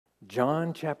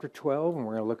John chapter 12, and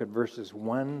we're going to look at verses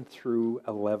 1 through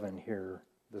 11 here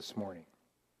this morning.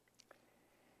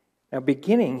 Now,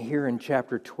 beginning here in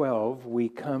chapter 12, we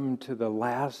come to the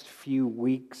last few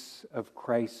weeks of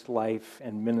Christ's life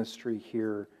and ministry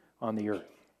here on the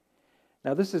earth.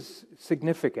 Now, this is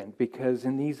significant because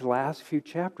in these last few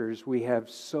chapters, we have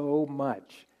so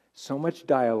much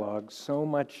dialogue, so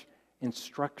much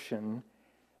instruction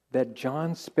that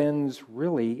John spends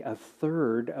really a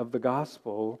third of the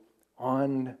gospel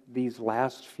on these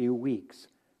last few weeks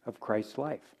of Christ's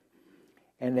life.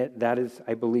 And that is,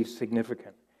 I believe,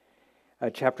 significant.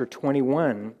 Chapter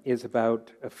 21 is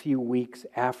about a few weeks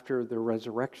after the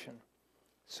resurrection.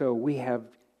 So we have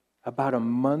about a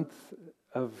month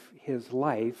of his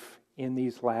life in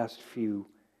these last few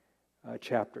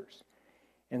chapters.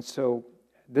 And so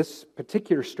this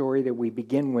particular story that we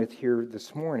begin with here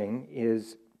this morning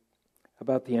is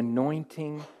about the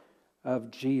anointing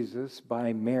of Jesus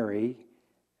by Mary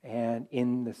and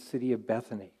in the city of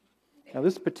Bethany. Now,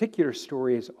 this particular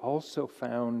story is also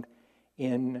found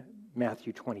in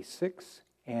Matthew 26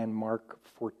 and Mark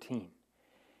 14.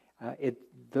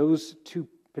 Those two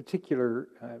particular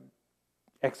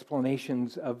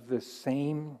explanations of the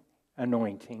same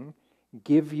anointing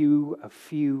give you a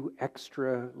few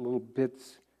extra little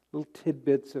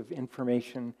tidbits of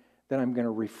information that I'm going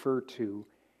to refer to.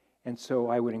 And so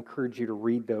I would encourage you to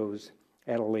read those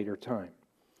at a later time.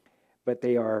 But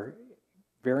they are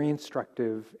very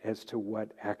instructive as to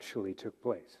what actually took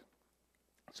place.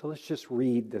 So let's just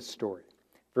read this story.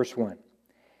 Verse 1.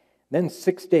 Then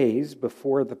 6 days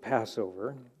before the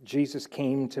Passover, Jesus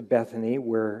came to Bethany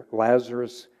where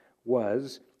Lazarus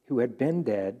was, who had been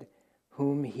dead,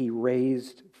 whom he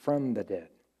raised from the dead.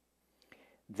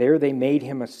 There they made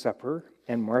him a supper,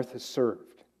 and Martha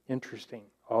served. Interesting.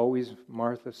 Always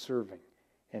Martha serving,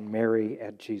 and Mary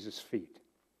at Jesus' feet.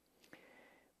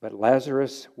 But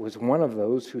Lazarus was one of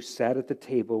those who sat at the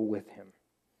table with him.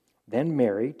 Then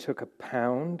Mary took a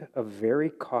pound of very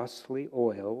costly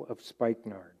oil of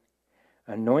spikenard,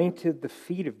 anointed the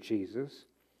feet of Jesus,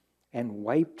 and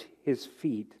wiped his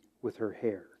feet with her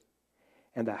hair.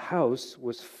 And the house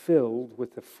was filled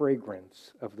with the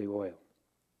fragrance of the oil.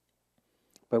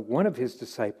 But one of his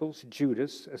disciples,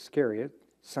 Judas Iscariot,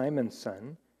 Simon's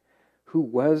son, who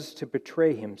was to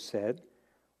betray him, said,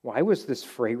 "Why was this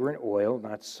fragrant oil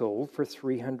not sold for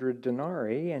 300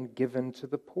 denarii and given to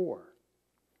the poor?"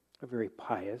 A very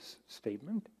pious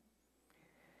statement.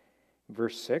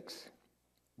 Verse 6,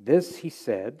 this he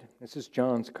said, this is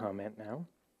John's comment now,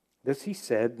 this he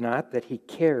said, not that he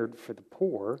cared for the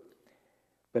poor,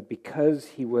 but because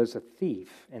he was a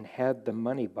thief and had the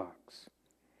money box,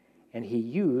 and he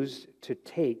used to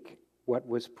take what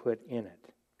was put in it.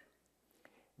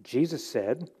 Jesus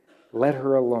said, "Let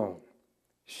her alone.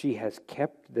 She has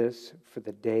kept this for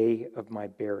the day of my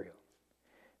burial.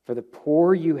 For the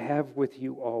poor you have with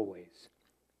you always,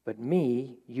 but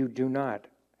me you do not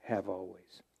have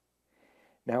always."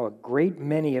 Now a great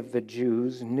many of the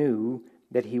Jews knew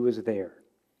that he was there,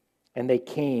 and they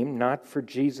came not for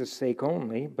Jesus' sake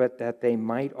only, but that they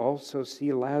might also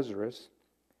see Lazarus,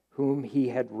 whom he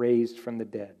had raised from the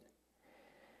dead.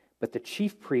 But the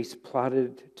chief priests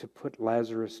plotted to put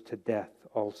Lazarus to death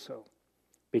also,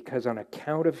 because on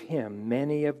account of him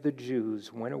many of the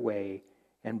Jews went away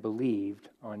and believed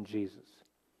on Jesus.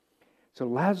 So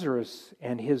Lazarus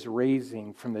and his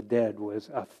raising from the dead was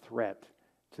a threat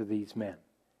to these men.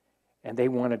 And they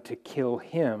wanted to kill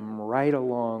him right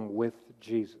along with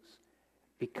Jesus,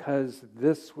 because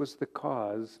this was the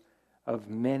cause of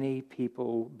many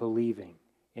people believing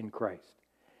in Christ.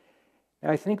 Now,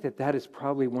 I think that is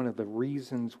probably one of the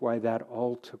reasons why that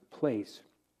all took place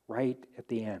right at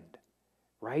the end,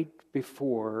 right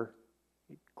before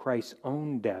Christ's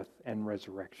own death and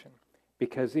resurrection,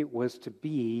 because it was to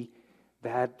be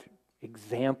that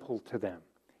example to them.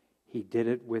 He did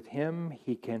it with him,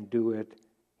 he can do it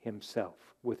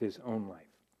himself with his own life.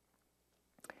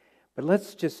 But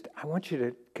I want you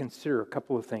to consider a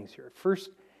couple of things here.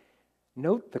 First,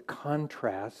 note the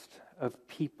contrast of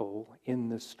people in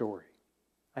this story.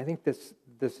 I think this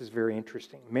is very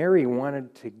interesting. Mary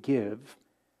wanted to give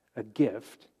a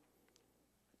gift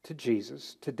to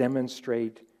Jesus to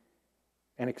demonstrate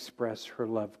and express her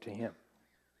love to him.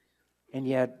 And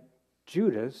yet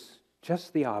Judas,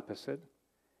 just the opposite,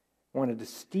 wanted to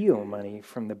steal money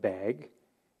from the bag,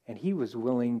 and he was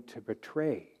willing to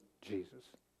betray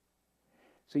Jesus.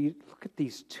 So you look at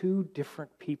these two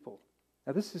different people.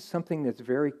 Now this is something that's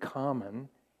very common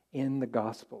in the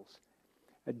Gospels.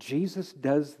 Jesus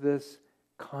does this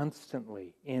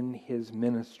constantly in his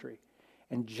ministry.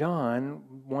 And John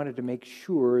wanted to make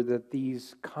sure that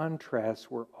these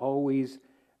contrasts were always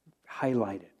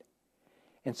highlighted.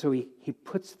 And so he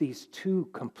puts these two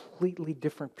completely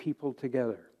different people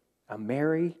together, a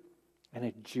Mary and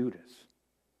a Judas.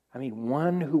 I mean,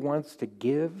 one who wants to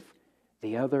give,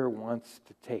 the other wants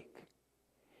to take.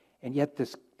 And yet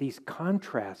these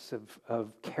contrasts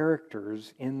of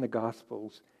characters in the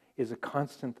Gospels is a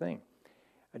constant thing.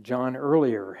 John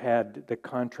earlier had the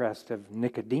contrast of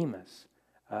Nicodemus,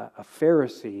 a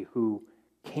Pharisee who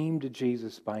came to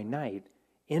Jesus by night,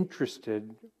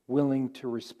 interested, willing to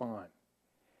respond,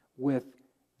 with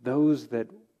those that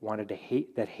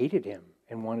hated him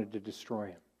and wanted to destroy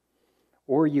him.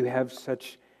 Or you have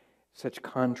such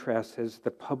contrasts as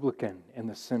the publican and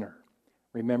the sinner.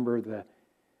 Remember,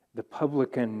 the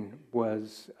publican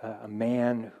was a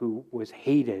man who was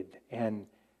hated, and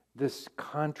this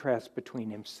contrast between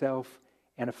himself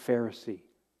and a Pharisee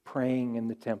praying in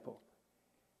the temple.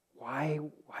 Why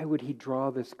would he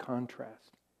draw this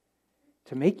contrast?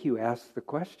 To make you ask the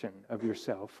question of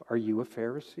yourself, are you a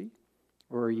Pharisee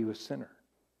or are you a sinner?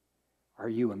 Are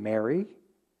you a Mary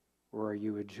or are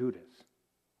you a Judas?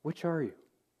 Which are you?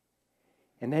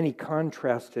 And then he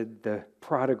contrasted the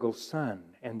prodigal son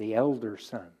and the elder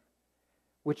son.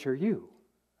 Which are you?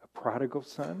 A prodigal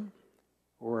son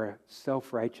or a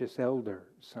self-righteous elder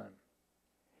son?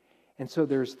 And so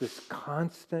there's this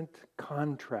constant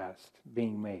contrast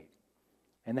being made.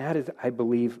 And that is, I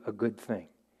believe, a good thing.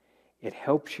 It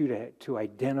helps you to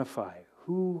identify,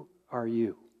 who are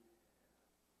you?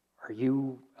 Are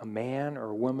you a man or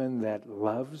a woman that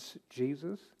loves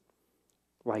Jesus,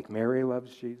 like Mary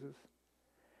loves Jesus?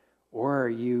 Or are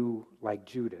you like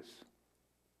Judas,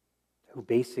 who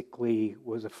basically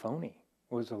was a phony,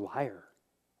 was a liar,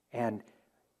 and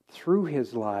through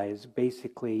his lies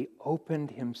basically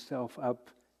opened himself up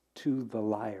to the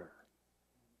liar,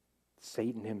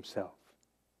 Satan himself?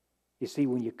 You see,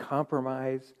 when you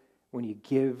compromise, when you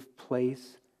give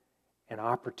place and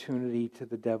opportunity to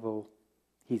the devil,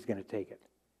 he's going to take it.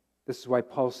 This is why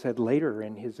Paul said later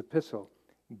in his epistle,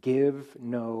 give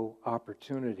no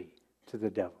opportunity to the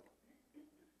devil.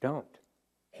 Don't.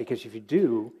 Because if you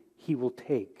do, he will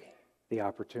take the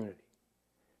opportunity.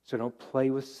 So don't play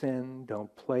with sin,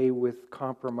 don't play with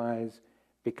compromise,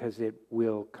 because it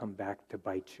will come back to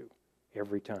bite you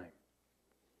every time.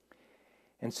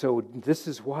 And so this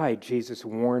is why Jesus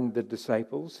warned the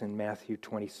disciples in Matthew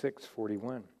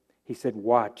 26:41. He said,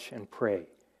 watch and pray,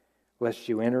 lest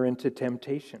you enter into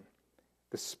temptation.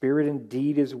 The spirit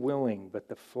indeed is willing, but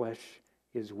the flesh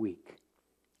is weak.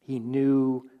 He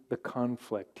knew the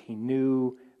conflict. He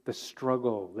knew the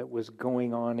struggle that was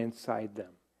going on inside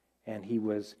them. And he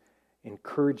was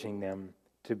encouraging them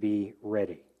to be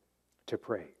ready to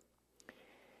pray.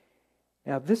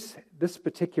 Now, this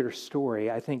particular story,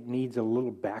 I think, needs a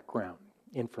little background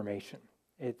information.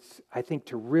 I think,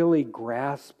 to really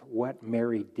grasp what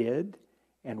Mary did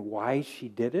and why she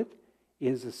did it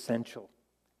is essential.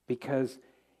 Because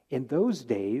in those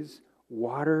days,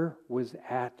 water was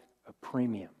at a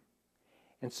premium.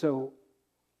 And so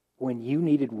when you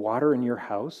needed water in your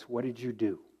house, what did you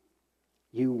do?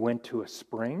 You went to a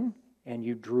spring and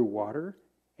you drew water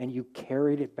and you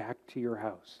carried it back to your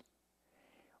house.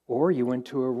 Or you went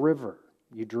to a river,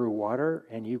 you drew water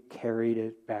and you carried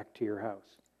it back to your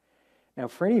house. Now,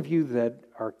 for any of you that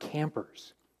are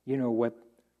campers, you know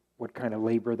what kind of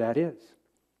labor that is.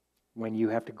 When you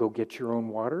have to go get your own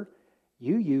water,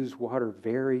 you use water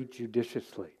very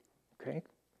judiciously, okay?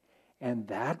 And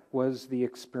that was the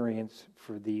experience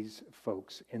for these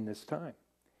folks in this time.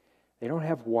 They don't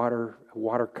have a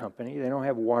water company. They don't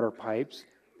have water pipes.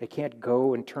 They can't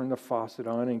go and turn the faucet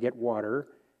on and get water.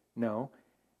 No,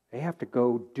 they have to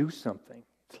go do something.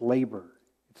 It's labor.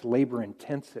 It's labor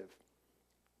intensive.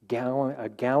 A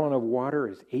gallon of water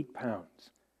is 8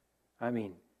 pounds. I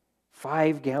mean,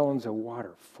 5 gallons of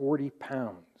water, 40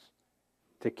 pounds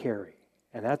to carry.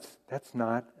 And that's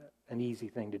not an easy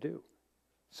thing to do.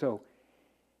 So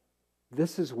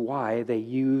this is why they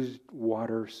used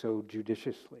water so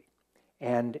judiciously.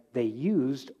 And they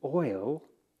used oil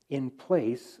in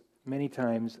place, many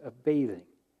times, of bathing.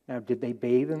 Now, did they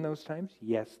bathe in those times?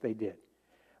 Yes, they did.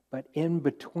 But in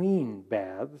between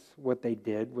baths, what they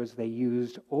did was they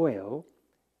used oil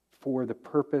for the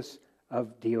purpose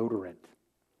of deodorant,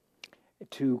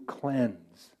 to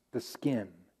cleanse the skin.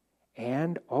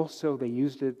 And also they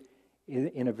used it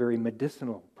in a very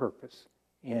medicinal purpose.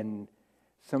 In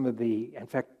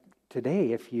fact,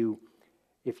 today, if you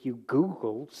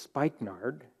Google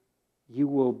spikenard, you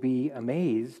will be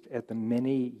amazed at the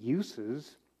many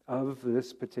uses of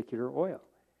this particular oil.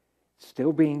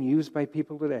 Still being used by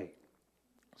people today.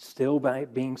 Still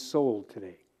being sold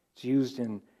today. It's used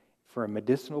for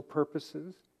medicinal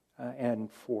purposes.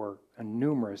 and for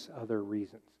numerous other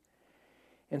reasons.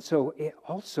 And so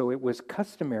it was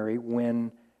customary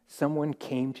when someone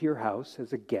came to your house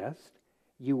as a guest,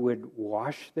 you would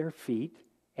wash their feet,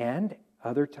 and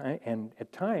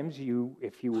at times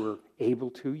if you were able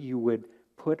to, you would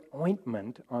put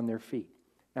ointment on their feet.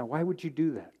 Now, why would you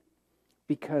do that?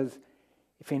 Because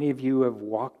if any of you have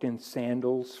walked in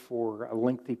sandals for a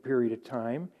lengthy period of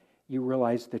time, you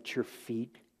realize that your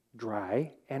feet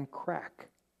dry and crack.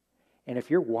 And if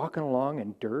you're walking along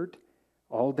in dirt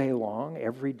all day long,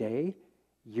 every day,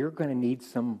 you're going to need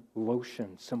some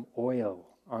lotion, some oil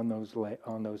on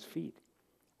those feet.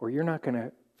 Or you're not going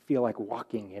to feel like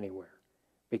walking anywhere.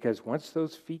 Because once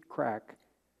those feet crack,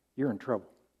 you're in trouble.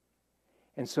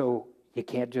 And so you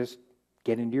can't just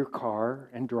get into your car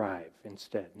and drive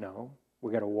instead. No,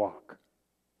 we got to walk.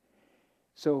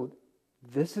 So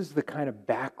this is the kind of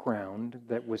background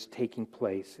that was taking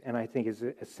place, and I think is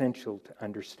essential to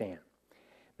understand.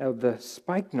 Now, the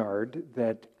spikenard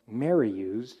that Mary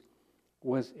used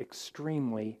was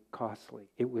extremely costly.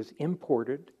 It was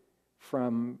imported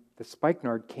the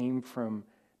spikenard came from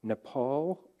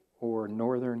Nepal or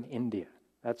northern India.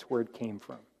 That's where it came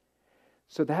from.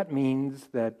 So that means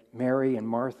that Mary and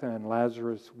Martha and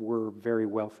Lazarus were very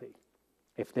wealthy.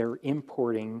 If they're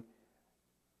importing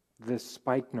this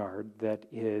spikenard that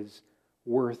is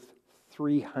worth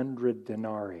 300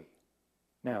 denarii.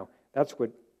 Now, that's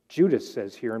what Judas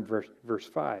says here in verse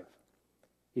 5.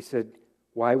 He said,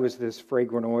 why was this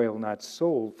fragrant oil not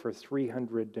sold for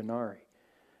 300 denarii?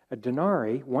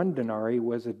 One denarii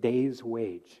was a day's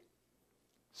wage.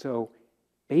 So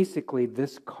basically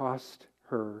this cost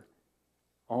her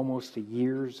almost a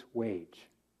year's wage.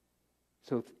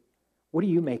 So what do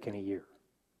you make in a year?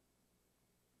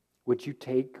 Would you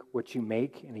take what you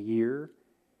make in a year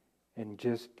and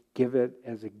just give it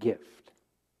as a gift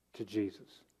to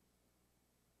Jesus?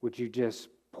 Would you just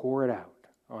pour it out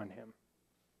on him?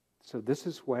 So this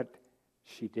is what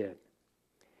she did.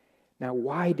 Now,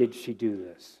 why did she do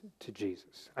this to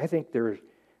Jesus? I think there are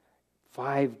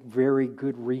 5 very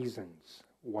good reasons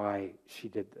why she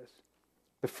did this.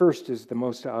 The first is the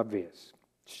most obvious.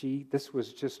 This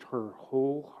was just her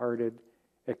wholehearted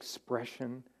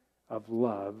expression of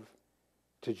love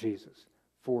to Jesus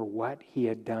for what he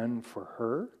had done for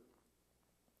her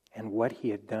and what he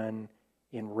had done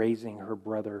in raising her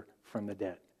brother from the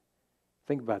dead.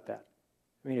 Think about that.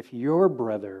 I mean, if your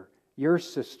brother, your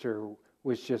sister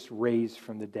was just raised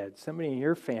from the dead, somebody in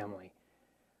your family,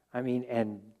 I mean,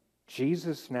 and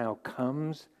Jesus now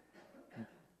comes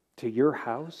to your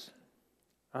house,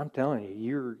 I'm telling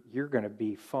you, you're going to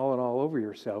be falling all over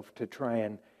yourself to try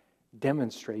and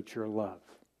demonstrate your love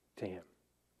to him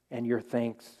and your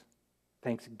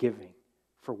thanksgiving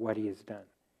for what he has done.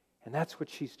 And that's what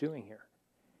she's doing here.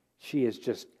 She is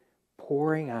just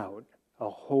pouring out a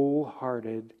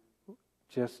wholehearted,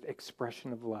 just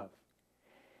expression of love.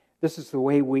 This is the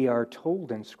way we are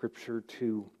told in Scripture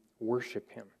to worship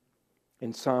him.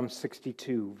 In Psalm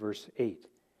 62, verse 8,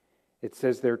 it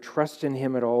says there, trust in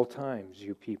him at all times,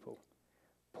 you people.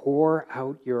 Pour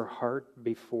out your heart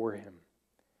before him.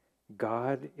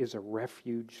 God is a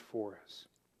refuge for us.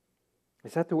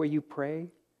 Is that the way you pray?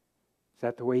 Is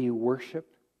that the way you worship?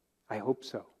 I hope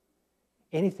so.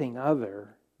 Anything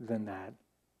other than that,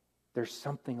 there's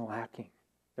something lacking.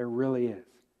 There really is.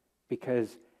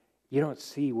 Because you don't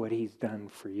see what he's done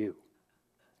for you.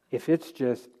 If it's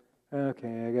just,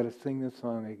 okay, I got to sing this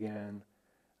song again,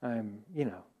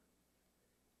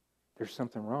 there's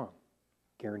something wrong,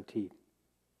 guaranteed.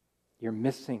 You're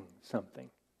missing something.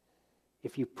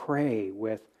 If you pray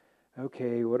with,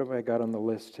 okay, what have I got on the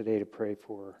list today to pray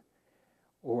for?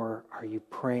 Or are you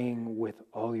praying with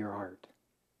all your heart?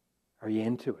 Are you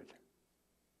into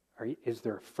it? Is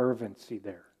there a fervency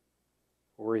there?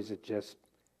 Or is it just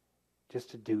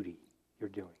a duty you're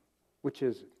doing? Which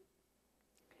is it?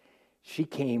 She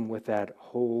came with that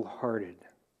wholehearted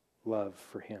love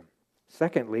for him.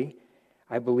 Secondly,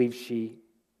 I believe she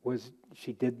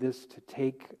did this to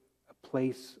take a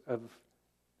place of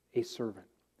a servant.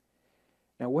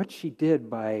 Now, what she did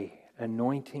by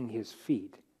anointing his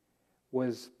feet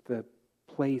was the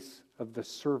place of the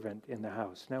servant in the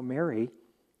house. Now, Mary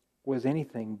was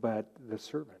anything but the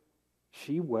servant.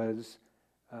 She was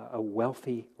a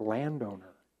wealthy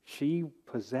landowner. She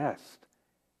possessed,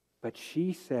 but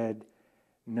she said,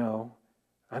 no,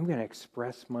 I'm going to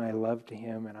express my love to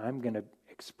him, and I'm going to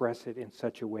express it in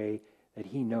such a way that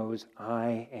he knows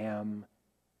I am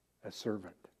a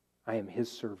servant. I am his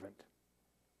servant,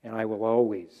 and I will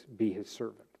always be his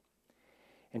servant.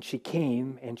 And she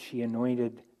came and she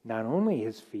anointed not only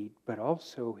his feet, but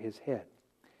also his head.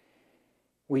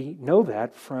 We know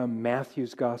that from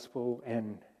Matthew's gospel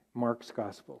and Mark's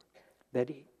gospel,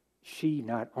 that she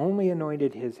not only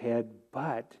anointed his head,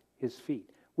 but his feet,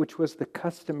 which was the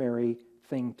customary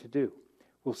thing to do.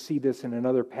 We'll see this in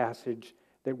another passage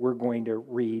that we're going to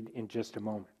read in just a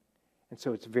moment. And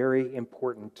so it's very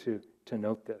important to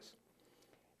note this.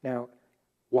 Now,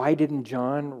 why didn't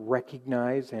John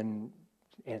recognize and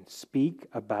speak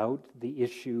about the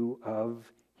issue of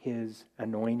his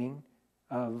anointing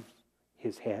of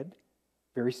his head?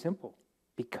 Very simple.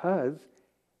 Because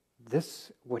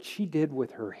what she did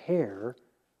with her hair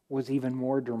was even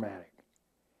more dramatic.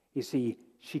 You see,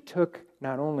 she took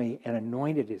not only and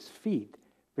anointed his feet,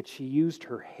 but she used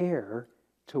her hair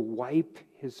to wipe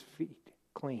his feet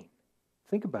clean.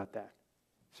 Think about that.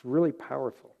 It's really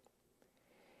powerful.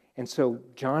 And so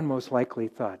John most likely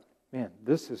thought, man,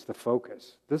 this is the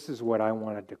focus. This is what I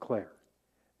want to declare.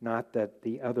 Not that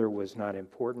the other was not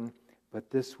important, but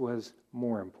this was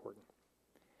more important.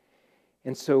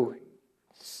 And so,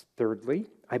 thirdly,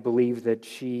 I believe that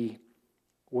she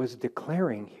was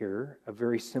declaring here a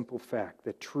very simple fact,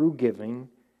 that true giving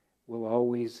will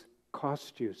always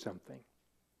cost you something.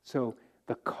 So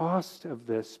the cost of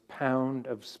this pound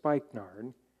of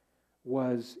spikenard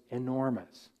was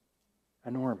enormous.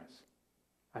 Enormous.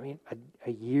 I mean,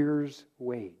 a year's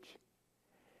wage.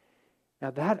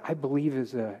 Now that, I believe,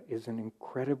 is an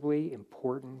incredibly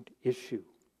important issue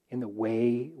in the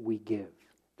way we give.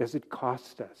 Does it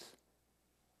cost us?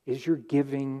 Is your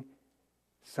giving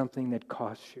something that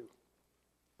costs you?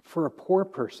 For a poor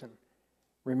person,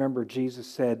 remember Jesus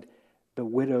said the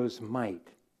widow's mite,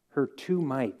 her 2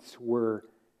 mites were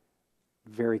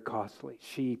very costly.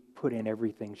 She put in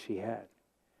everything she had.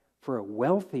 For a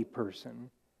wealthy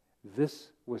person,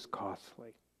 this was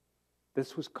costly.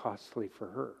 This was costly for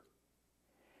her.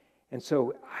 And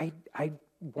so I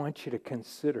want you to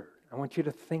consider, I want you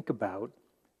to think about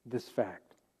this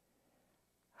fact.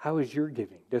 How is your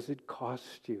giving? Does it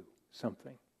cost you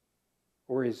something?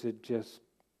 Or is it just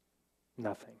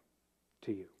nothing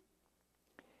to you?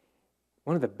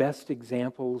 One of the best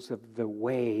examples of the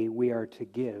way we are to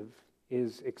give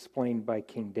is explained by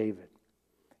King David.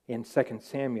 In 2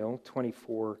 Samuel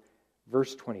 24,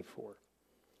 verse 24,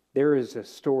 there is a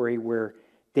story where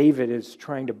David is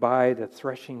trying to buy the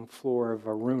threshing floor of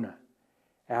Araunah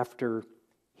after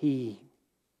he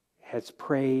has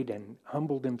prayed and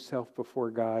humbled himself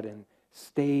before God and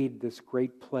stayed this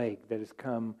great plague that has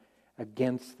come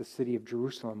against the city of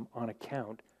Jerusalem on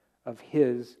account of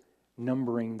his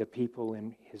numbering the people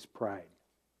in his pride.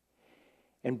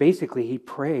 And basically he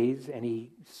prays and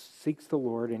he seeks the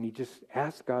Lord and he just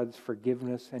asks God's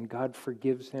forgiveness, and God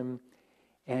forgives him,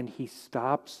 and he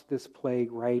stops this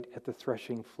plague right at the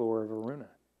threshing floor of Araunah.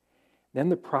 Then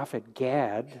the prophet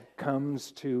Gad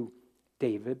comes to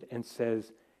David and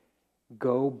says,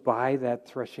 go buy that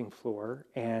threshing floor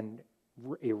and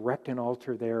erect an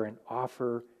altar there and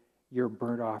offer your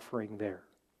burnt offering there.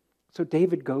 So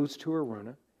David goes to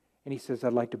Araunah and he says,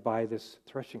 I'd like to buy this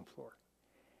threshing floor.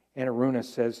 And Araunah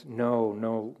says,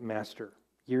 no, master,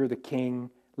 you're the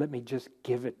king. Let me just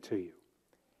give it to you.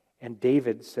 And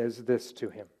David says this to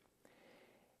him.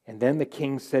 And then the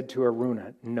king said to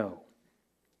Araunah, no,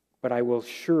 but I will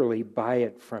surely buy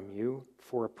it from you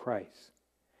for a price.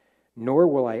 Nor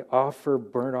will I offer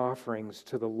burnt offerings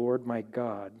to the Lord my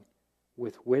God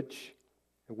with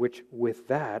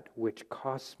that which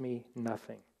costs me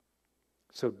nothing.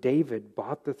 So David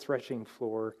bought the threshing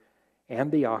floor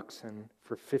and the oxen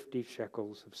for 50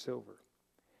 shekels of silver.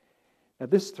 Now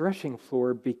this threshing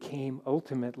floor became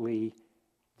ultimately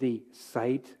the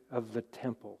site of the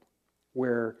temple,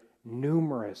 where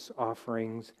numerous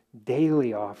offerings,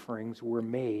 daily offerings, were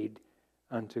made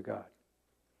unto God.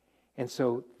 And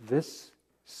so this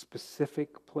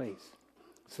specific place,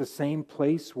 it's the same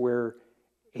place where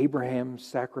Abraham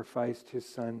sacrificed his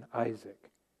son Isaac.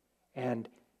 And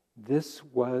this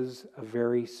was a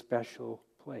very special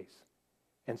place.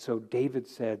 And so David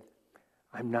said,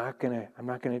 I'm not going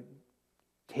to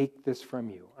take this from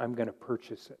you. I'm going to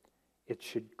purchase it. It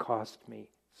should cost me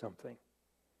something.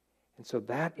 And so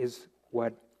that is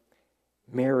what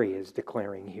Mary is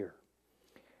declaring here.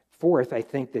 Fourth, I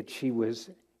think that she was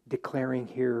declaring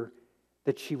here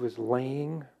that she was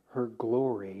laying her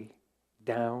glory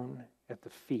down at the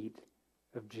feet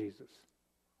of Jesus.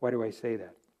 Why do I say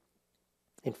that?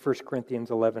 In 1 Corinthians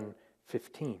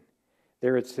 11:15,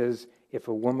 there it says, if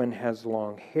a woman has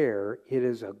long hair, it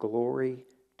is a glory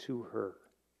to her.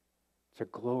 It's a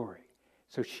glory.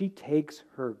 So she takes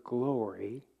her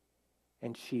glory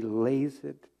and she lays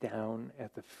it down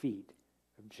at the feet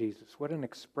of Jesus. What an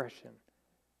expression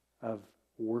of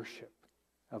worship,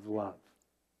 of love,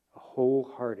 a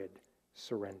wholehearted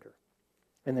surrender.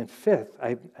 And then fifth,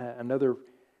 another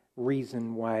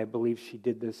reason why I believe she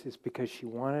did this is because she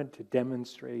wanted to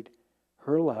demonstrate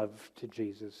her love to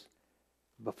Jesus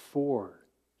before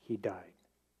he died,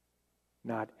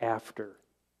 not after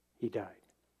he died.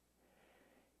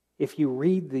 If you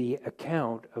read the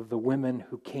account of the women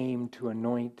who came to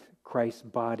anoint Christ's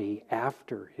body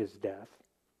after his death,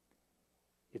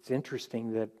 it's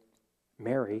interesting that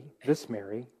Mary, this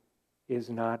Mary, is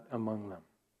not among them.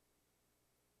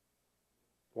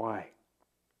 Why?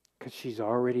 Because she's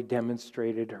already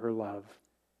demonstrated her love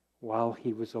while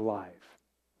he was alive.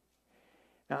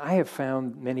 Now, I have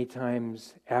found many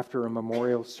times after a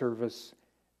memorial service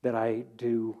that I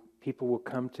do, people will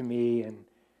come to me and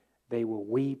they will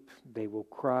weep, they will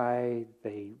cry,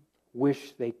 they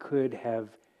wish they could have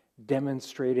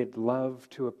demonstrated love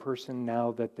to a person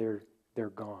now that they're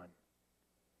gone.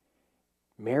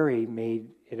 Mary made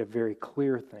it a very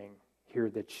clear thing here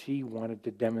that she wanted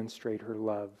to demonstrate her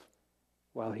love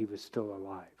while he was still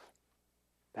alive.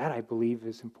 That, I believe,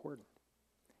 is important.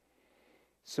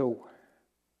 So,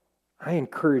 I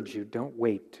encourage you, don't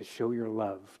wait to show your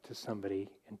love to somebody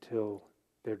until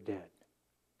they're dead.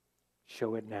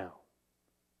 Show it now,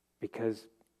 because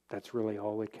that's really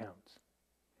all that counts.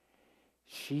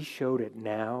 She showed it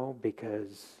now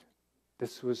because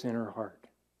this was in her heart,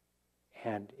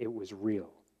 and it was real,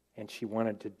 and she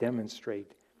wanted to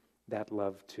demonstrate that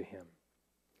love to him.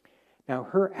 Now,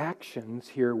 her actions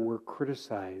here were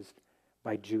criticized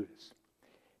by Judas.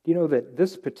 Do you know that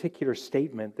this particular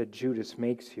statement that Judas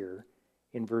makes here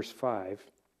in verse 5,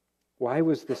 why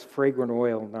was this fragrant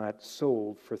oil not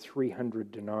sold for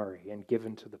 300 denarii and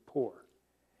given to the poor?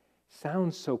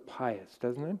 Sounds so pious,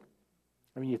 doesn't it?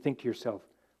 I mean, you think to yourself,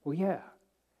 well, yeah.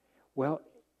 Well,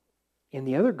 in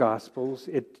the other Gospels,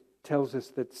 it tells us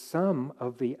that some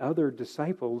of the other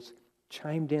disciples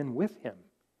chimed in with him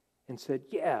and said,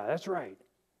 yeah, that's right.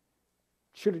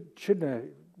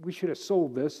 We should have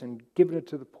sold this and given it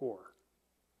to the poor.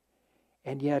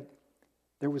 And yet,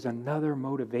 there was another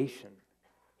motivation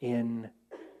in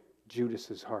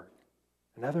Judas's heart.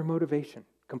 Another motivation,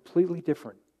 completely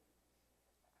different.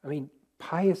 I mean,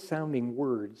 pious-sounding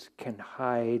words can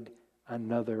hide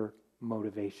another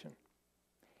motivation.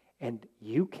 And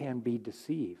you can be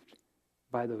deceived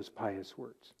by those pious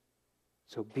words.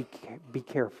 So be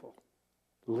careful.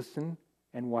 Listen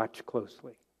and watch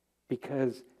closely.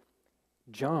 Because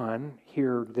John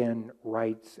here then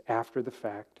writes after the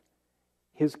fact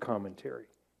his commentary,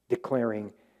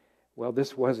 declaring, well,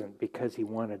 this wasn't because he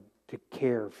wanted to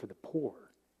care for the poor.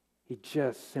 He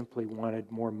just simply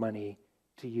wanted more money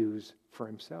to use for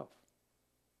himself.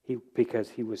 Because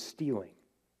he was stealing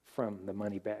from the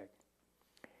money bag.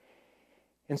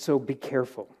 And so be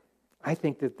careful. I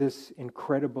think that this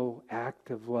incredible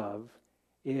act of love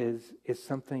is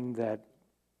something that,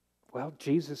 well,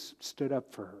 Jesus stood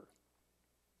up for her.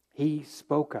 He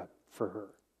spoke up for her.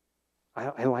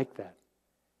 I like that.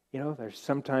 You know, there's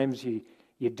sometimes you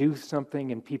do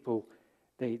something and people,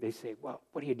 they say, well,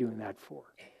 what are you doing that for?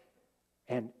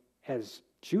 And as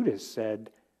Judas said,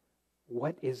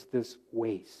 what is this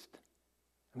waste?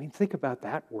 I mean, think about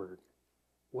that word.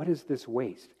 What is this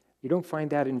waste? You don't find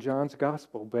that in John's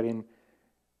gospel, but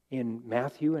in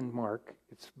Matthew and Mark,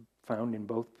 it's found in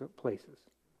both places.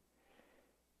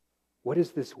 What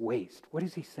is this waste? What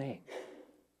is he saying?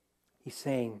 He's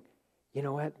saying, you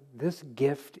know what? This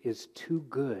gift is too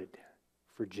good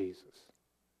for Jesus.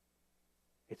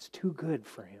 It's too good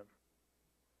for him.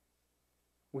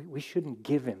 We shouldn't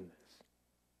give him this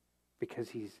because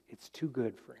it's too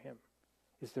good for him.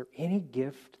 Is there any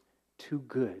gift too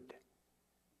good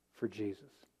for Jesus?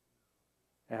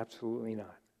 Absolutely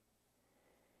not.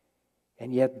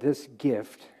 And yet this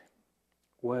gift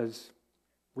was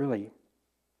really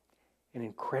an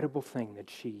incredible thing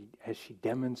that as she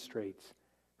demonstrates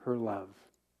her love,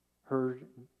 her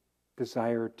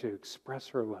desire to express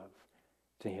her love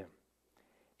to him.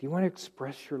 Do you want to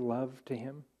express your love to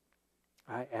him?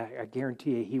 I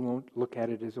guarantee you he won't look at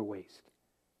it as a waste.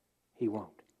 He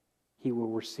won't. He will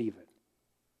receive it.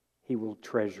 He will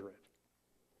treasure it.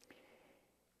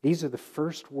 These are the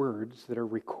first words that are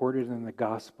recorded in the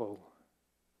gospel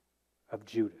of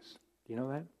Judas. Do you know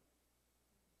that?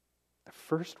 The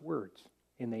first words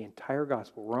in the entire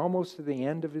gospel. We're almost to the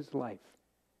end of his life.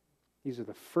 These are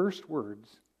the first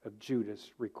words of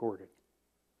Judas recorded.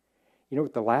 You know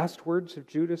what the last words of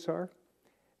Judas are?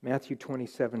 Matthew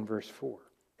 27, verse 4.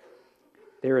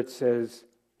 There it says,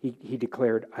 he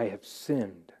declared, I have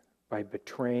sinned by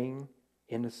betraying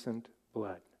innocent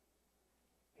blood.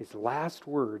 His last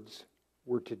words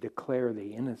were to declare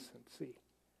the innocency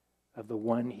of the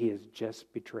one he has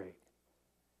just betrayed.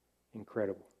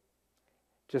 Incredible.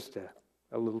 Just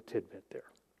a little tidbit there.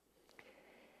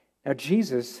 Now,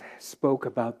 Jesus spoke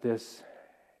about this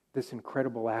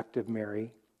incredible act of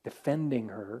Mary, defending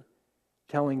her,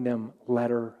 telling them,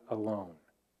 let her alone.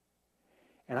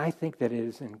 And I think that it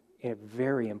is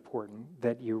very important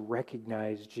that you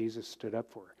recognize Jesus stood up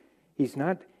for her. He's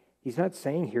not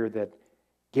saying here that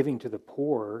giving to the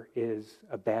poor is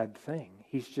a bad thing.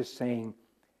 He's just saying,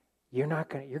 you're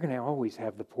going to always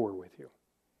have the poor with you.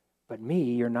 But me,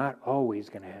 you're not always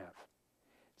going to have.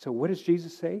 So what does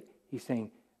Jesus say? He's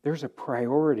saying, there's a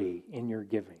priority in your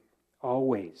giving.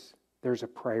 Always. There's a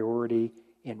priority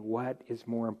in what is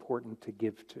more important to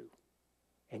give to.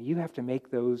 And you have to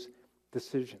make those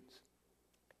decisions.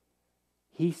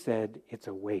 He said it's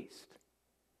a waste.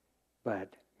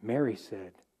 But Mary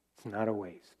said it's not a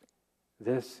waste.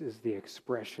 This is the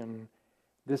expression,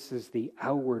 this is the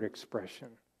outward expression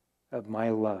of my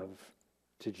love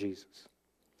to Jesus.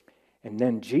 And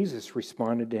then Jesus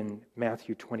responded in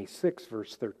Matthew 26,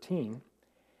 verse 13.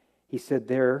 He said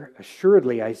there,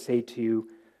 assuredly I say to you,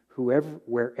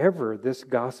 wherever this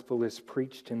gospel is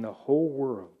preached in the whole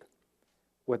world,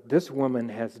 what this woman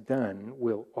has done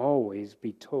will always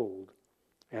be told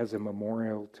as a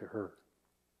memorial to her.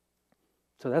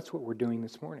 So that's what we're doing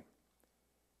this morning.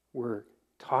 We're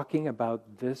talking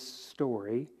about this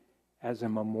story as a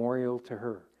memorial to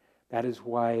her. That is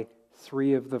why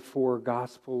 3 of the 4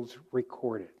 Gospels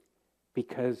record it,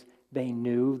 because they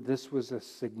knew this was a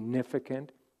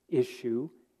significant issue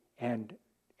and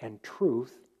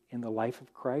truth in the life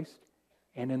of Christ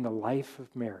and in the life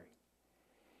of Mary.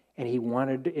 And he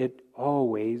wanted it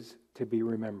always to be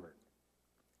remembered.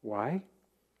 Why?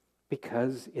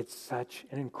 Because it's such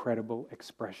an incredible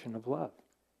expression of love.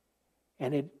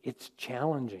 And it's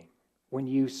challenging when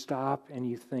you stop and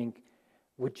you think,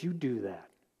 would you do that?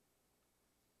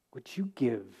 Would you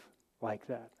give like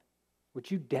that? Would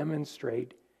you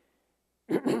demonstrate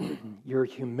your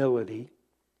humility,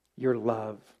 your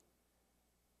love,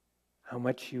 how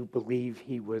much you believe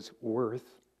he was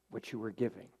worth what you were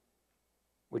giving?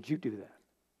 Would you do that?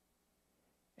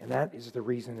 And that is the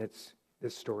reason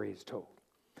this story is told.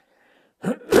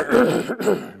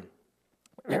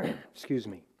 Excuse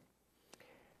me.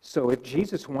 So if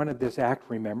Jesus wanted this act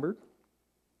remembered,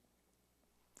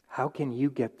 how can you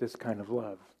get this kind of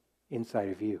love inside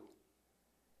of you?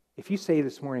 If you say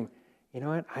this morning, you know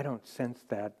what, I don't sense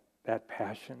that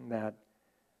passion, that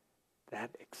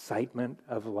excitement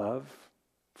of love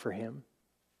for him.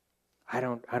 I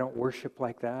don't worship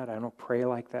like that. I don't pray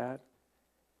like that.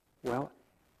 Well,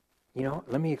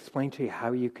 let me explain to you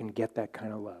how you can get that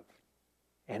kind of love.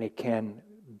 And it can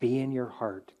be in your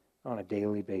heart on a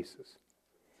daily basis.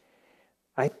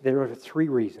 There are 3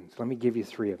 reasons. Let me give you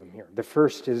 3 of them here. The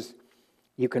first is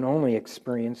you can only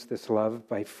experience this love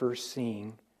by first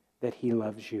seeing that he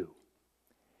loves you.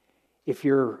 If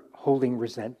you're holding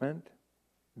resentment,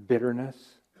 bitterness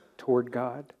toward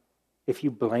God, if you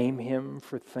blame him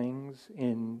for things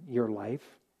in your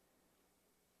life,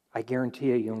 I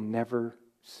guarantee you'll never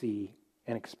see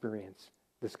and experience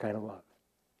this kind of love.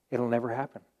 It'll never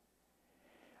happen.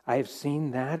 I have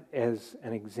seen that as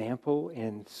an example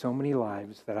in so many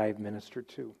lives that I have ministered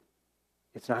to.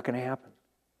 It's not going to happen.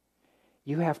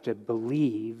 You have to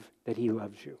believe that he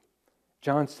loves you.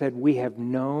 John said, we have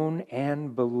known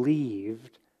and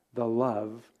believed the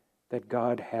love that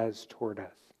God has toward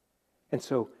us. And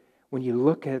so when you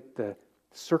look at the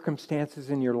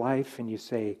circumstances in your life and you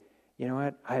say, you know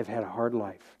what, I have had a hard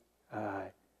life.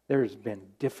 There's been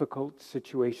difficult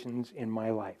situations in my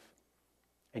life.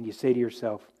 And you say to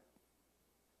yourself,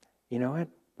 you know what,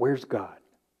 where's God?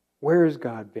 Where has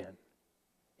God been?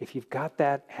 If you've got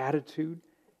that attitude,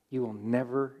 you will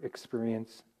never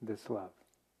experience this love.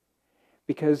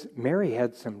 Because Mary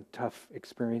had some tough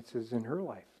experiences in her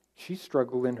life. She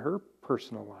struggled in her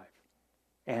personal life.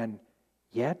 And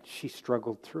yet she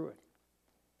struggled through it.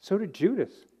 So did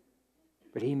Judas.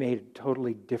 But he made a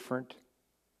totally different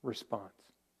response.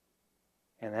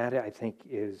 And that, I think,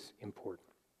 is important.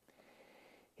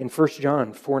 In 1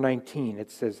 John 4:19, it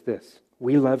says this,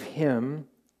 we love him,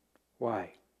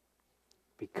 why?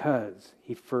 Because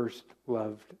he first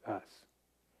loved us.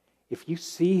 If you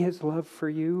see his love for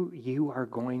you, you are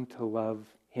going to love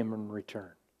him in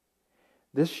return.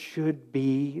 This should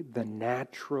be the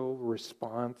natural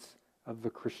response of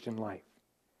the Christian life.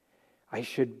 I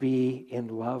should be in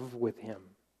love with him.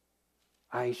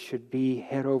 I should be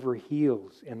head over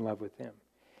heels in love with him.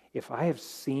 If I have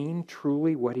seen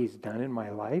truly what he's done in my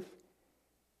life,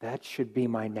 that should be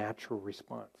my natural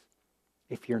response.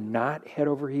 If you're not head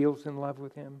over heels in love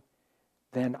with him,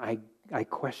 then I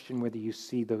question whether you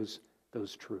see those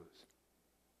truths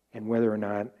and whether or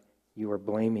not you are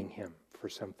blaming him for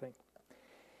something.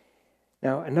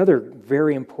 Now, another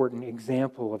very important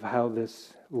example of how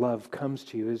this love comes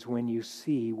to you is when you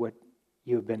see what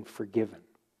you have been forgiven.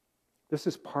 This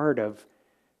is part of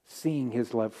seeing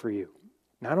his love for you.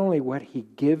 Not only what he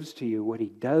gives to you, what he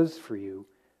does for you,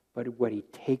 but what he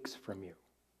takes from you.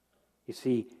 You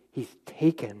see, he's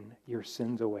taken your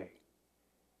sins away.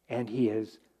 And he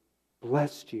has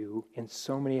blessed you in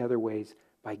so many other ways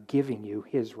by giving you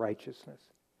his righteousness.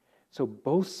 So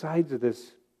both sides of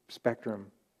this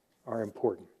spectrum are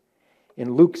important.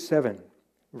 In Luke 7,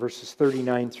 verses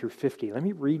 39 through 50, let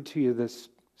me read to you this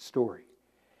story.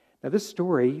 Now this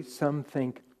story, some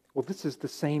think, well, this is the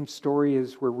same story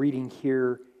as we're reading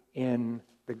here in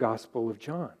the Gospel of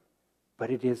John. But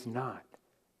it is not.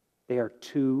 They are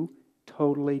two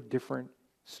totally different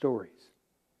stories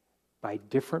by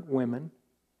different women.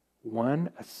 One,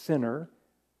 a sinner,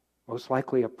 most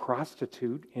likely a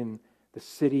prostitute in the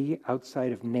city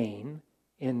outside of Nain,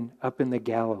 up in the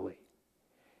Galilee.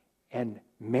 And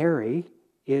Mary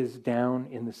is down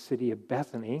in the city of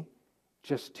Bethany,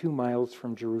 just 2 miles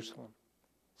from Jerusalem.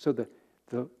 So the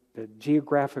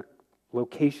geographic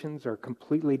locations are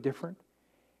completely different.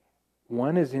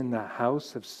 One is in the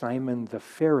house of Simon the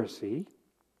Pharisee.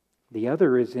 The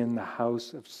other is in the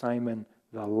house of Simon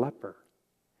the leper.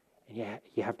 And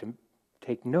you have to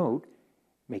take note,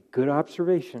 make good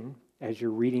observation as you're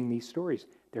reading these stories.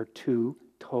 They're two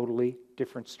totally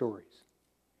different stories.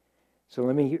 So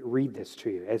let me read this to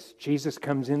you. As Jesus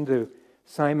comes into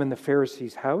Simon the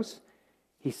Pharisee's house,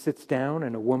 he sits down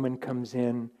and a woman comes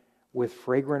in with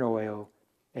fragrant oil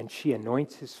and she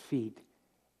anoints his feet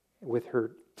with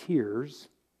her tears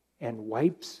and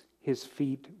wipes his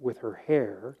feet with her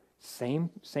hair, same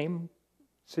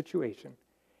situation,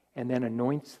 and then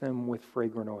anoints them with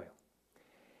fragrant oil.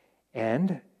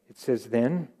 And it says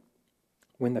then,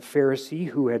 when the Pharisee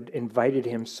who had invited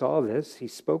him saw this, he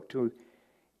spoke to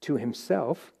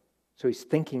himself, so he's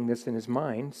thinking this in his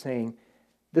mind, saying,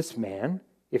 this man,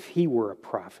 if he were a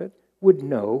prophet, would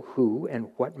know who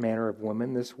and what manner of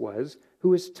woman this was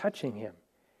who is touching him,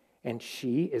 and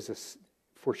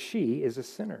for she is a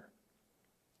sinner.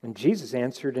 And Jesus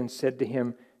answered and said to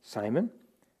him, Simon,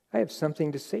 I have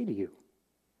something to say to you.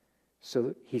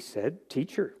 So he said,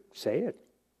 Teacher, say it.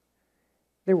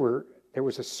 There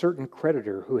was a certain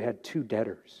creditor who had 2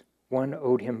 debtors. One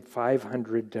owed him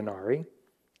 500 denarii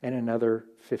and another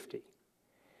 50.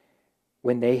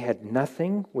 When they had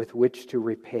nothing with which to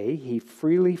repay, he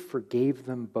freely forgave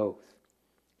them both.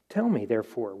 Tell me,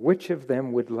 therefore, which of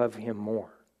them would love him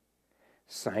more?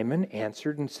 Simon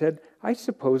answered and said, I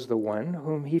suppose the one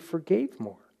whom he forgave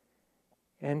more.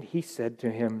 And he said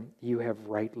to him, You have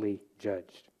rightly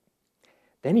judged.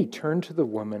 Then he turned to the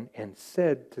woman and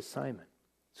said to Simon.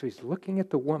 So he's looking at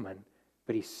the woman,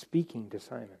 but he's speaking to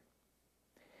Simon.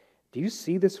 Do you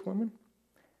see this woman?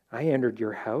 I entered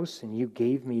your house, and you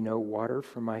gave me no water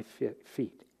for my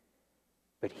feet.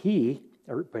 But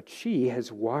she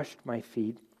has washed my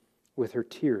feet with her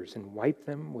tears and wiped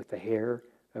them with the hair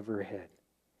of her head.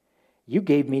 You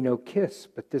gave me no kiss,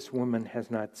 but this woman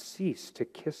has not ceased to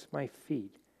kiss my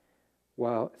feet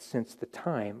since the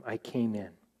time I came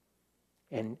in.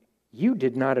 And you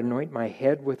did not anoint my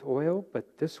head with oil,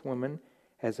 but this woman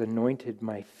has anointed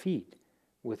my feet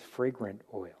with fragrant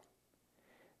oil.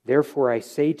 Therefore I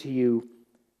say to you,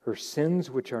 her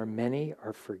sins, which are many,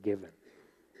 are forgiven.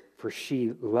 For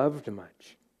she loved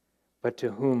much, but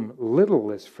to whom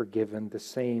little is forgiven, the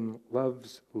same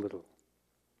loves little.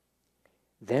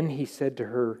 Then he said to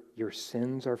her, Your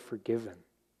sins are forgiven.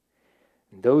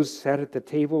 And those sat at the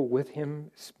table with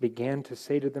him began to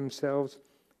say to themselves,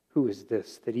 Who is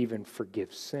this that even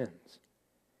forgives sins?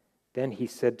 Then he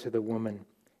said to the woman,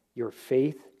 Your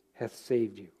faith hath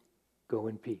saved you. Go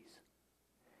in peace.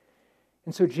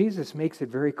 And so Jesus makes it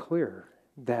very clear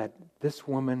that this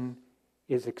woman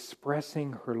is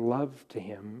expressing her love to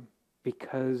him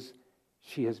because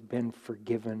she has been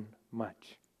forgiven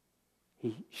much.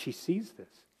 She sees this.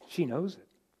 She knows it.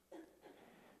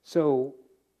 So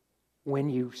when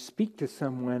you speak to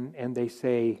someone and they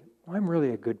say, well, I'm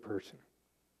really a good person,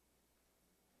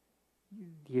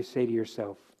 you say to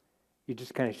yourself, you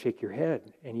just kind of shake your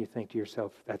head and you think to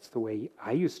yourself, that's the way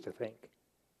I used to think.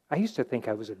 I used to think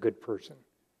I was a good person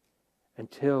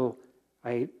until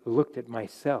I looked at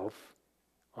myself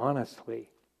honestly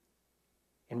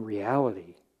in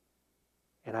reality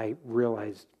and I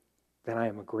realized that I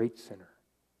am a great sinner.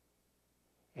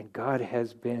 And God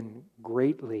has been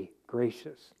greatly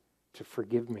gracious to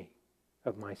forgive me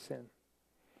of my sin.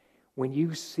 When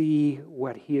you see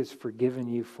what he has forgiven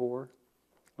you for,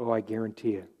 I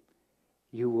guarantee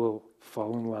you will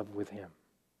fall in love with him.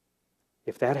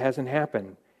 If that hasn't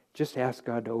happened, Just ask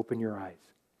God to open your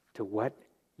eyes to what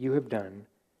you have done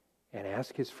and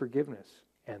ask His forgiveness,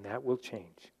 and that will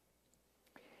change.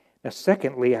 Now,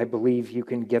 secondly, I believe you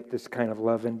can get this kind of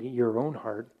love into your own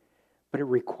heart, but it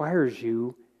requires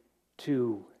you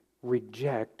to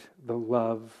reject the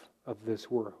love of this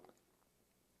world.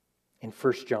 In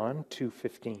 1 John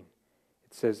 2:15,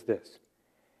 it says this,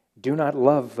 "Do not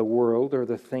love the world or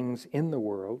the things in the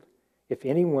world. If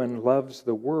anyone loves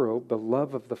the world, the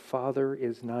love of the Father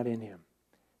is not in him."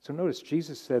 So notice,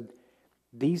 Jesus said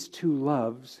these two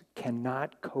loves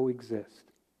cannot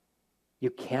coexist. You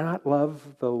cannot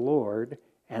love the Lord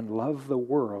and love the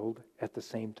world at the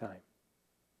same time.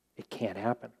 It can't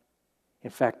happen.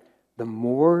 In fact, the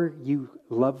more you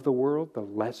love the world, the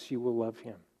less you will love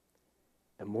Him.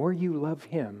 The more you love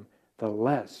Him, the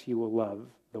less you will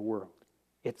love the world.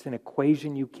 It's an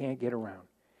equation you can't get around.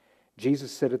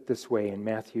 Jesus said it this way in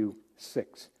Matthew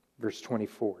 6, verse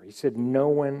 24. He said, "No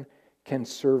one can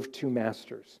serve two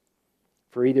masters,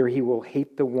 for either he will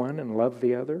hate the one and love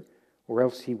the other, or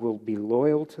else he will be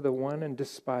loyal to the one and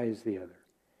despise the other.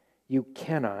 You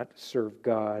cannot serve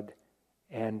God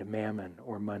and mammon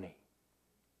or money."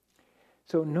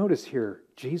 So notice here,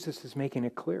 Jesus is making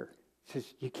it clear. He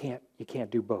says you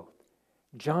can't do both.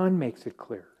 John makes it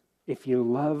clear. If you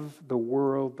love the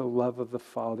world, the love of the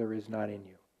Father is not in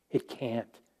you. It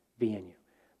can't be in you.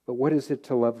 But what is it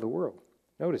to love the world?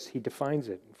 Notice he defines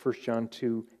it in 1 John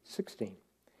 2:16.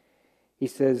 He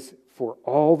says, "For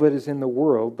all that is in the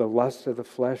world, the lust of the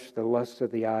flesh, the lust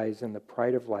of the eyes, and the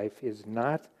pride of life is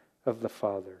not of the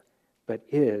Father, but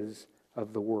is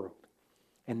of the world."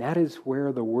 And that is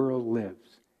where the world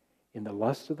lives, in the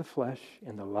lust of the flesh,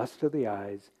 in the lust of the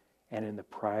eyes, and in the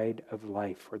pride of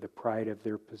life, or the pride of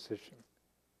their position.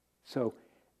 So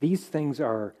these things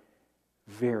are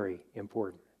very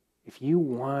important. If you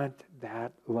want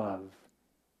that love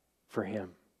for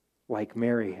Him, like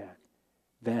Mary had,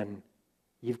 then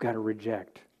you've got to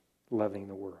reject loving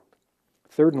the world.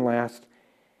 Third and last,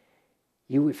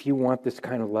 if you want this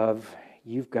kind of love,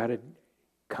 you've got to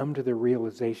come to the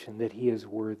realization that He is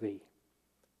worthy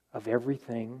of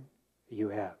everything you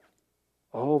have,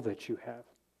 all that you have.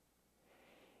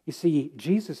 You see,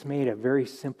 Jesus made a very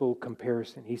simple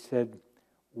comparison. He said,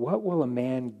 "What will a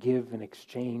man give in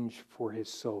exchange for his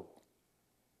soul?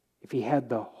 If he had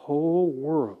the whole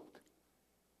world,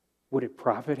 would it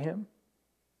profit him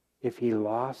if he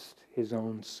lost his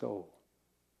own soul?"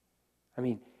 I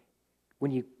mean,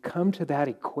 when you come to that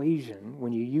equation,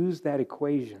 when you use that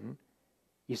equation,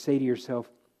 you say to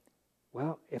yourself,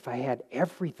 well, if I had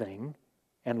everything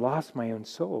and lost my own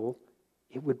soul,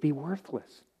 it would be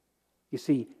worthless. You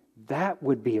see, that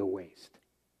would be a waste.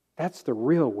 That's the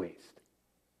real waste.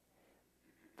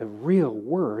 The real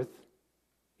worth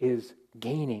is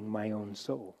gaining my own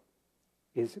soul,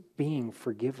 is being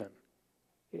forgiven.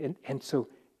 And so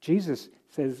Jesus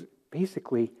says,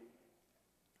 basically,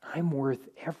 I'm worth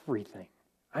everything.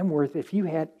 If you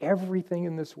had everything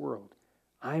in this world,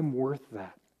 I'm worth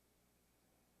that.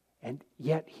 And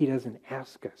yet He doesn't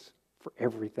ask us for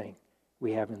everything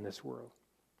we have in this world.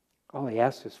 All He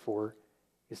asks us for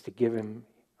is to give Him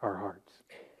our hearts.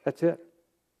 That's it.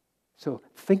 So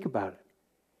think about it.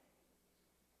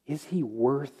 Is He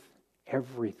worth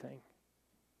everything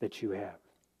that you have?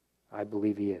 I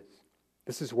believe He is.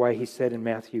 This is why He said in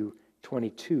Matthew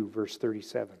 22, verse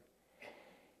 37,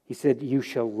 He said, "You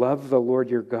shall love the Lord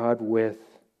your God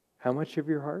with" how much of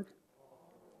your heart?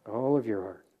 All of your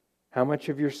heart. How much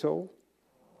of your soul?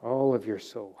 All of your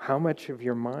soul. How much of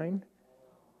your mind?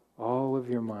 All of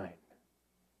your mind.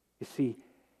 You see,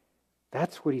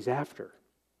 that's what He's after.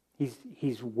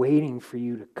 He's waiting for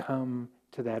you to come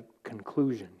to that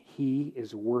conclusion. He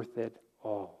is worth it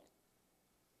all.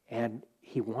 And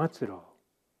He wants it all.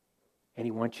 And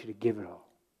He wants you to give it all.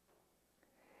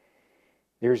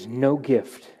 There's no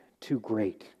gift too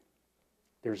great.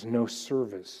 There's no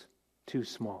service too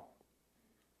small.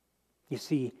 You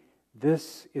see,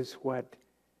 this is what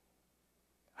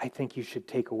I think you should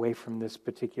take away from this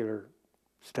particular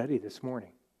study this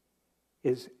morning.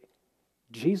 Is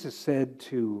Jesus said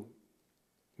to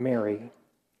Mary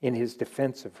in His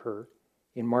defense of her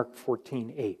in Mark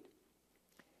 14:8,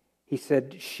 He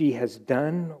said, "She has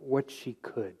done what she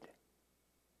could."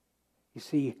 You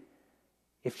see,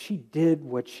 if she did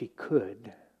what she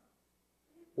could,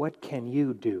 what can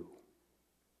you do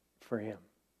for Him?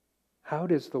 How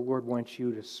does the Lord want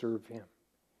you to serve Him?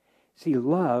 See,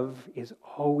 love is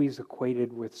always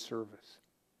equated with service.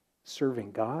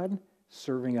 Serving God,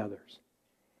 serving others.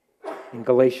 In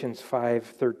Galatians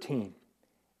 5:13,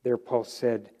 there Paul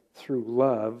said, "Through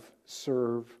love,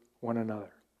 serve one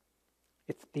another."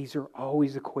 These are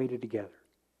always equated together.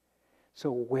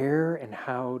 So where and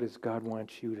how does God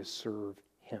want you to serve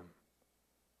him?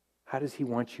 How does he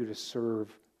want you to serve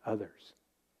others?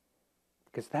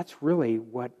 Because that's really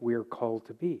what we're called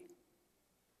to be.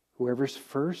 Whoever's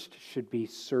first should be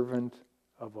servant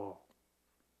of all,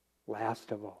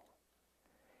 last of all.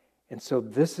 And so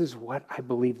this is what I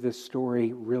believe this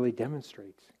story really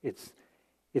demonstrates. It's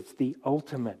the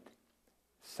ultimate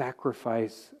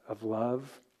sacrifice of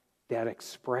love, that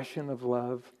expression of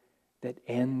love that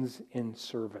ends in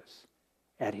service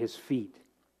at his feet,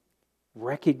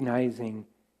 recognizing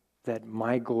that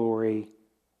my glory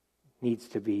needs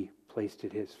to be placed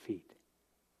at his feet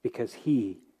because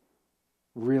he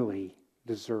really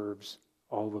deserves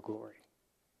all the glory.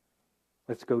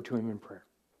 Let's go to him in prayer.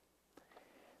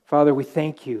 Father, we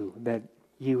thank you that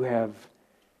you have,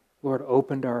 Lord,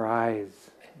 opened our eyes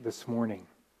this morning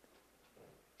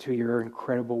to your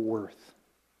incredible worth.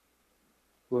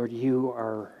 Lord, you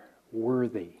are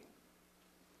worthy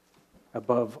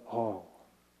above all.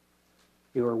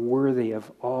 You are worthy of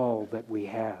all that we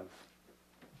have,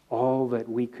 all that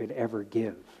we could ever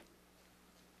give.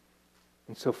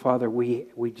 And so, Father, we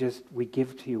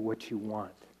give to you what you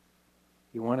want.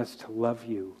 You want us to love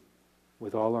you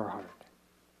with all our heart.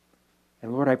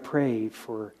 And Lord, I pray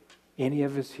for any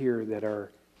of us here that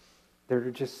are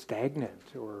just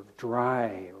stagnant or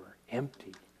dry or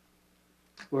empty.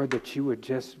 Lord, that you would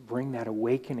just bring that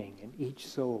awakening in each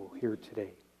soul here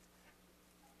today.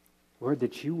 Lord,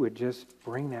 that you would just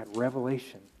bring that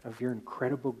revelation of your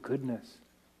incredible goodness,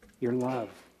 your love,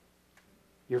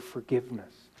 your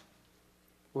forgiveness.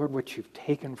 Lord, what you've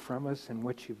taken from us and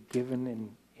what you've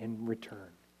given in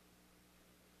return.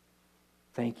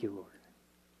 Thank you, Lord.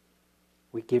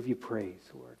 We give you praise,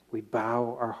 Lord. We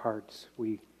bow our hearts.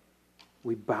 We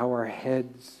bow our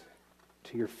heads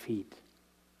to your feet.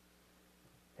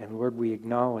 And Lord, we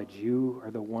acknowledge you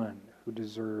are the one who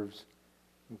deserves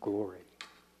glory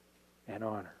and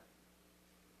honor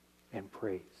and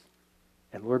praise.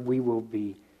 And Lord, we will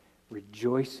be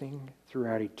rejoicing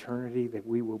throughout eternity that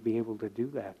we will be able to do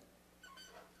that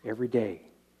every day,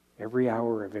 every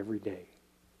hour of every day.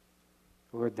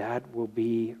 Lord, that will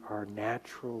be our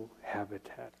natural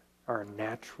habitat, our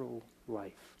natural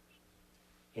life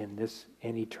in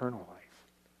eternal life.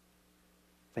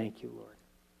 Thank you, Lord.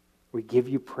 We give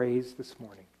you praise this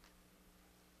morning.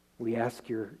 We ask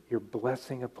your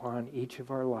blessing upon each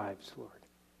of our lives, Lord,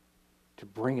 to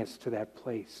bring us to that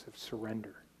place of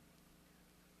surrender,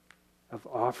 of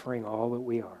offering all that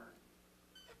we are.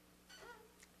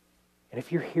 And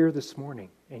if you're here this morning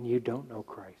and you don't know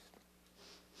Christ,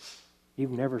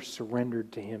 you've never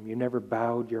surrendered to him, you never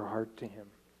bowed your heart to him,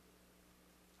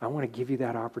 I want to give you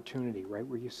that opportunity right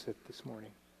where you sit this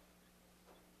morning.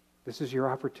 This is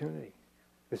your opportunity.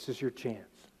 This is your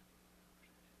chance.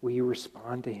 Will you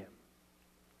respond to him?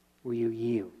 Will you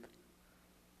yield?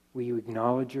 Will you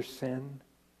acknowledge your sin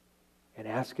and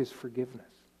ask his forgiveness?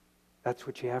 That's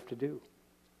what you have to do.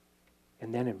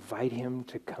 And then invite him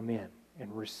to come in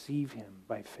and receive him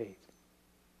by faith.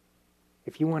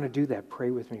 If you want to do that,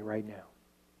 pray with me right now.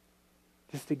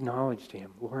 Just acknowledge to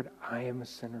him, Lord, I am a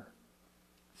sinner.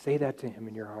 Say that to him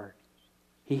in your heart.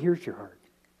 He hears your heart.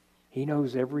 He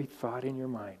knows every thought in your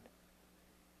mind.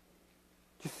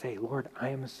 Just say, Lord, I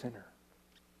am a sinner.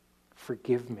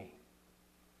 Forgive me.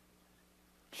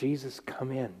 Jesus,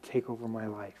 come in. Take over my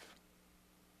life.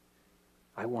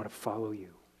 I want to follow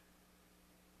you.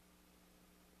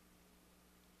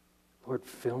 Lord,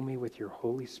 fill me with your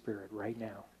Holy Spirit right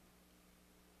now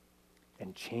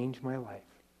and change my life.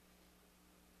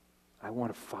 I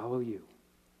want to follow you.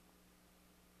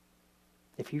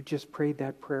 If you just prayed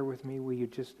that prayer with me, will you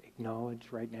just acknowledge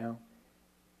right now?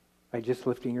 By just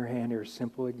lifting your hand or a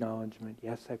simple acknowledgement.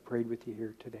 Yes, I prayed with you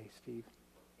here today, Steve.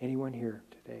 Anyone here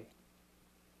today?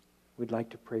 We'd like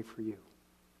to pray for you.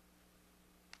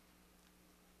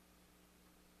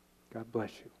 God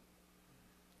bless you.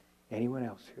 Anyone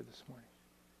else here this morning?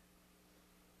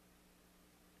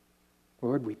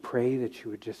 Lord, we pray that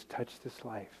you would just touch this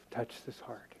life, touch this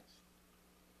heart.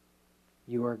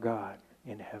 You are God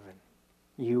in heaven.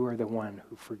 You are the one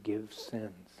who forgives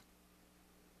sins.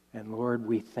 And Lord,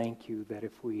 we thank you that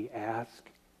if we ask,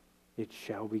 it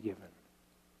shall be given.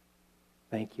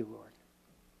 Thank you, Lord.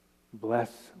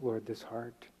 Bless, Lord, this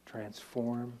heart,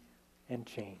 transform and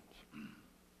change.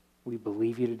 We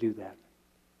believe you to do that.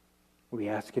 We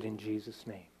ask it in Jesus'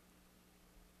 name.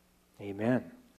 Amen.